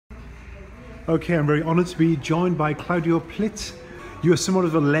Okay, I'm very honoured to be joined by Claudio Plit. You are somewhat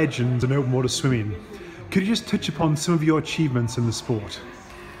of a legend in open water swimming. Could you just touch upon some of your achievements in the sport?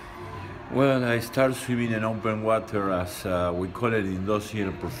 Well, I started swimming in open water as we call it in those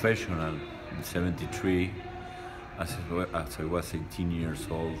years professional in '73, as I was 18 years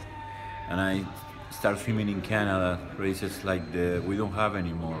old. And I started swimming in Canada, races like we don't have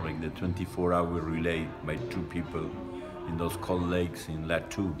anymore, like the 24-hour relay by two people in those cold lakes in La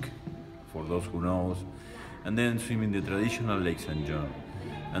Tuque, for those who knows. And then swimming the traditional Lake St. John.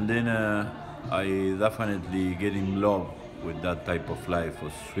 And then I definitely get in love with that type of life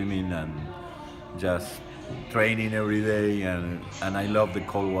of swimming and just training every day, and I love the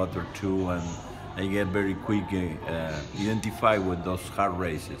cold water too, and I get very quick identified with those hard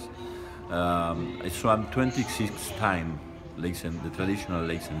races. I swam 26 times the traditional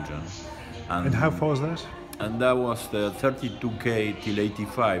Lake St. John. And how far was that? And that was the 32K till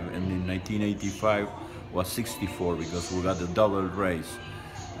 85, and in 1985 was 64 because we got a double race.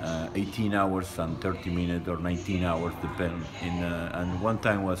 18 hours and 30 minutes or 19 hours depend. And one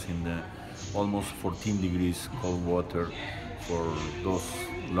time was in the almost 14 degrees cold water for those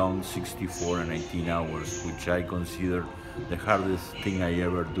long 64 and 18 hours, which I consider the hardest thing I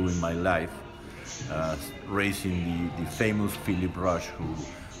ever do in my life, racing the famous Philip Rush, who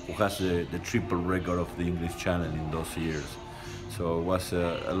has the triple record of the English Channel in those years. So it was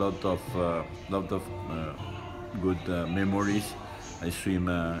a lot of good memories. I swim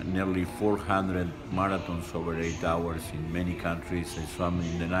nearly 400 marathons over 8 hours in many countries. I swam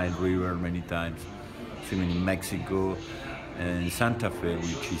in the Nile River many times, swimming in Mexico and in Santa Fe,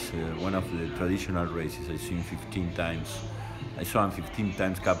 which is one of the traditional races. I swim 15 times. I swam 15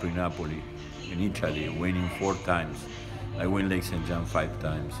 times Capri Napoli in Italy, winning 4 times. I win Lake St. John 5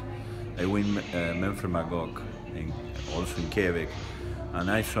 times. I win Menfre Magog, also in Quebec.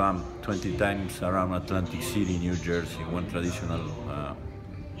 And I swam 20 times around Atlantic City, New Jersey, one traditional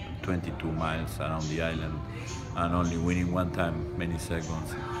 22 miles around the island, and only winning 1 time, many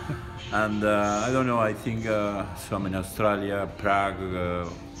seconds. And I don't know, I think swam in Australia, Prague,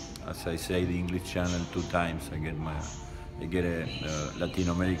 as I say, the English Channel 2 times. I get a Latin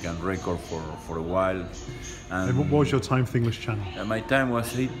American record for a while. And what was your time for the English Channel? My time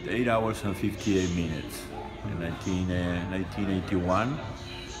was 8 hours and 58 minutes. In 1981,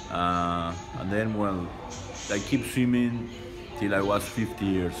 and then, well, I keep swimming till I was 50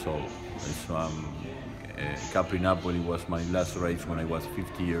 years old. I swam Capri Napoli was my last race when I was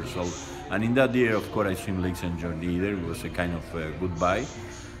 50 years old, and in that year, of course, I swim Lake St. John either. It was a kind of goodbye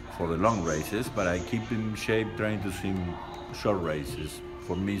for the long races, but I keep in shape trying to swim short races.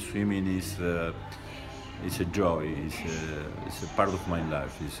 For me, swimming is a joy. It's a part of my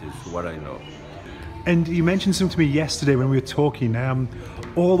life. It's what I love. And you mentioned something to me yesterday when we were talking,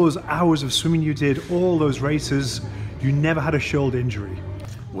 all those hours of swimming you did, all those races, you never had a shoulder injury.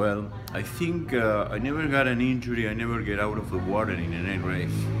 Well, I think I never got an injury. I never get out of the water in any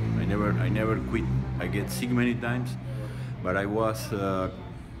race. I never quit. I get sick many times, but I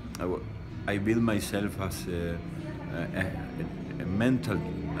built myself as a mental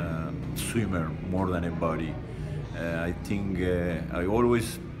swimmer more than a body. I think I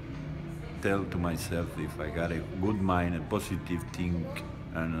always tell to myself, if I got a good mind, a positive think,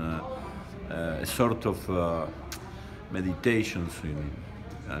 and a sort of meditation swimming,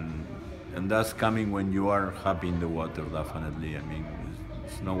 and that's coming when you are happy in the water, definitely. I mean,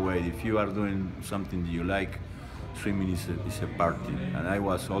 there's no way. If you are doing something that you like, swimming is a party. And I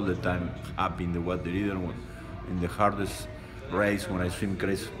was all the time happy in the water, either in the hardest race when I swim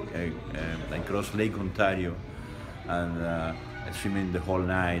across Lake Ontario, and swimming the whole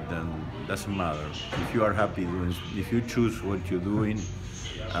night, and doesn't matter. If you are happy doing, if you choose what you're doing,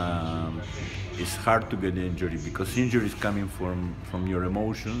 it's hard to get injury, because injury is coming from your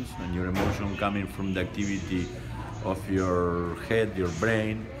emotions, and your emotion coming from the activity of your head, your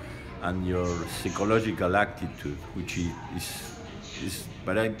brain, and your psychological attitude, which is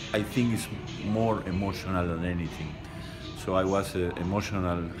but I think it's more emotional than anything. So I was an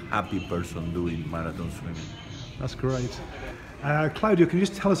emotional, happy person doing marathon swimming. That's great. Claudio, can you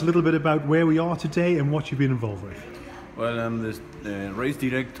just tell us a little bit about where we are today and what you've been involved with? Well, I'm the race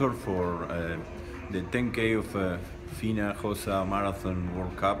director for the 10K of FINA Josa Marathon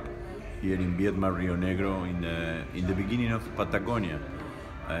World Cup here in Viedma, Rio Negro, in the beginning of Patagonia.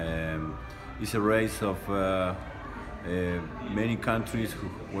 It's a race of many countries who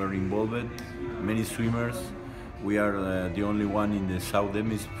were involved, many swimmers. We are the only one in the South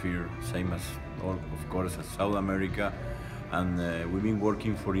Hemisphere, same as, of course, as South America. And we've been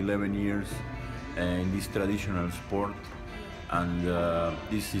working for 11 years in this traditional sport. and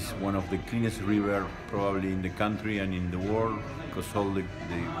this is one of the cleanest river probably in the country and in the world, because all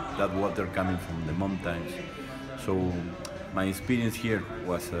that water coming from the mountains. So my experience here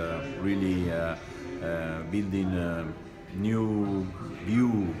was really building a new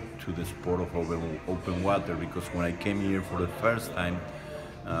view to the sport of open water, because when I came here for the first time,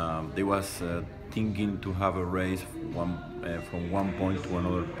 they was thinking to have a race from one point to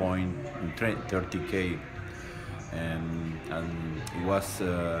another point in 30K. And it was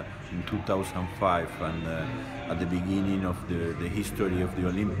in 2005, and at the beginning of the history of the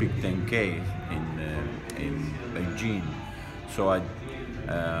Olympic 10K in Beijing. So I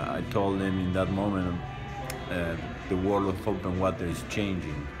told them in that moment the world of open water is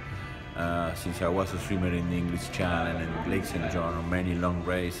changing. Since I was a swimmer in the English Channel and Lake St. John on many long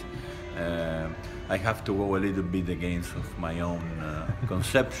races, I have to go a little bit against of my own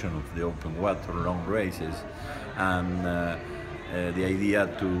conception of the open water long races, and the idea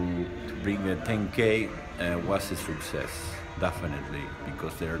to bring a 10K was a success, definitely,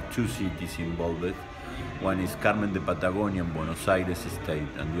 because there are two cities involved. One is Carmen de Patagonia in Buenos Aires state,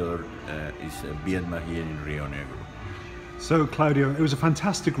 and the other is Viedma here in Rio Negro. So Claudio, it was a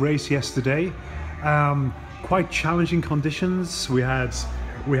fantastic race yesterday. Quite challenging conditions. We had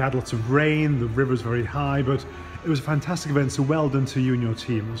lots of rain, the river was very high, but it was a fantastic event, so well done to you and your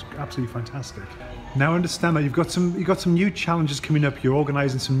team. It was absolutely fantastic. Now I understand that you've got some new challenges coming up. You're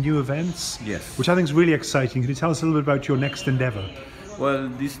organising some new events, yes, which I think is really exciting. Can you tell us a little bit about your next endeavour? Well,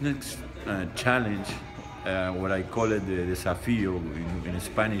 this next challenge, what I call it the desafío in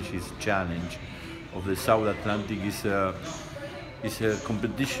Spanish is challenge of the South Atlantic, is a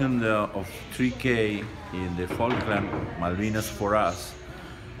competition of 3K in the Falkland, Malvinas for us,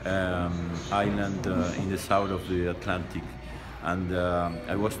 island in the south of the Atlantic. And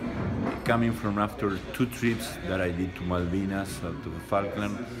I was coming from after 2 trips that I did to Malvinas, to the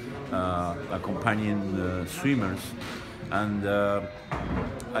Falkland, accompanying swimmers, and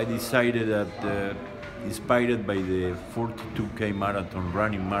I decided that, inspired by the 42K marathon,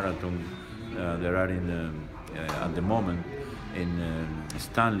 running marathon there are at the moment in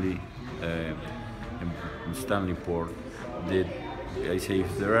Stanley, in Stanley Port, that I say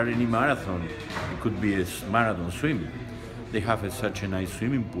if there are any marathon, it could be a marathon swim. They have such a nice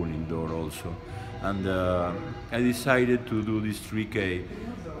swimming pool indoor also, and I decided to do this 3K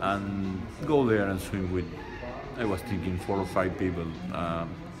and go there and swim with, I was thinking 4 or 5 people.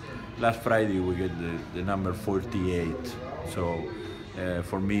 Last Friday we get the number 48, so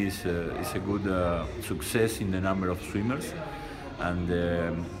for me it's a good success in the number of swimmers, and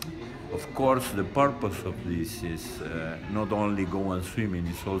of course the purpose of this is not only go and swimming,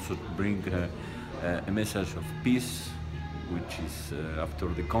 it's also to bring a message of peace, which is after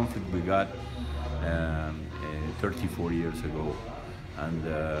the conflict we got 34 years ago, and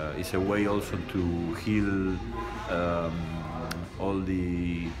it's a way also to heal all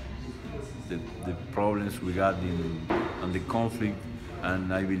the problems we got on the conflict,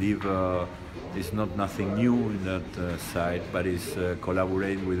 and I believe it's not nothing new in that side, but it's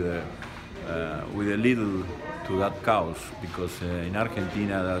collaborate with a little to that cause, because in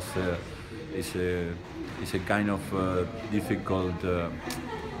Argentina that's it's a kind of difficult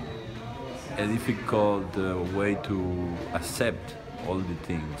way to accept all the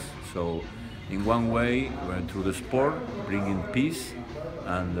things. So in one way, through the sport, bringing peace,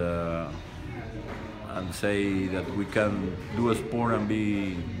 and say that we can do a sport and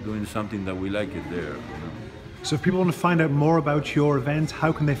be doing something that we like it there. So if people want to find out more about your event,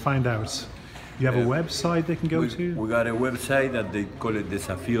 how can they find out? You have a website they can go to? We got a website that they call it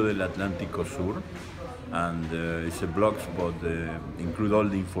Desafío del Atlántico Sur, and it's a blog spot, include all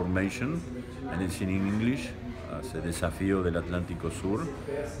the information, and it's in English. It's a Desafío del Atlántico Sur,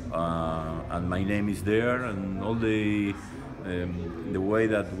 and my name is there, and all the way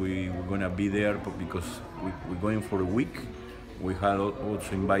that we're gonna be there, because we're going for a week. We had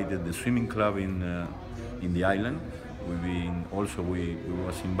also invited the swimming club in the island. We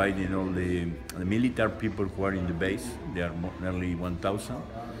was inviting all the military people who are in the base. There are nearly 1,000.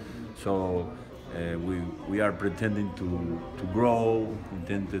 So we are pretending to grow,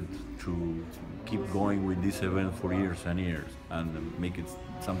 intended to keep going with this event for years and years, and make it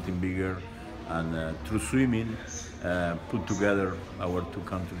something bigger, and through swimming put together our 2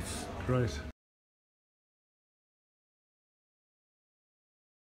 countries. Great.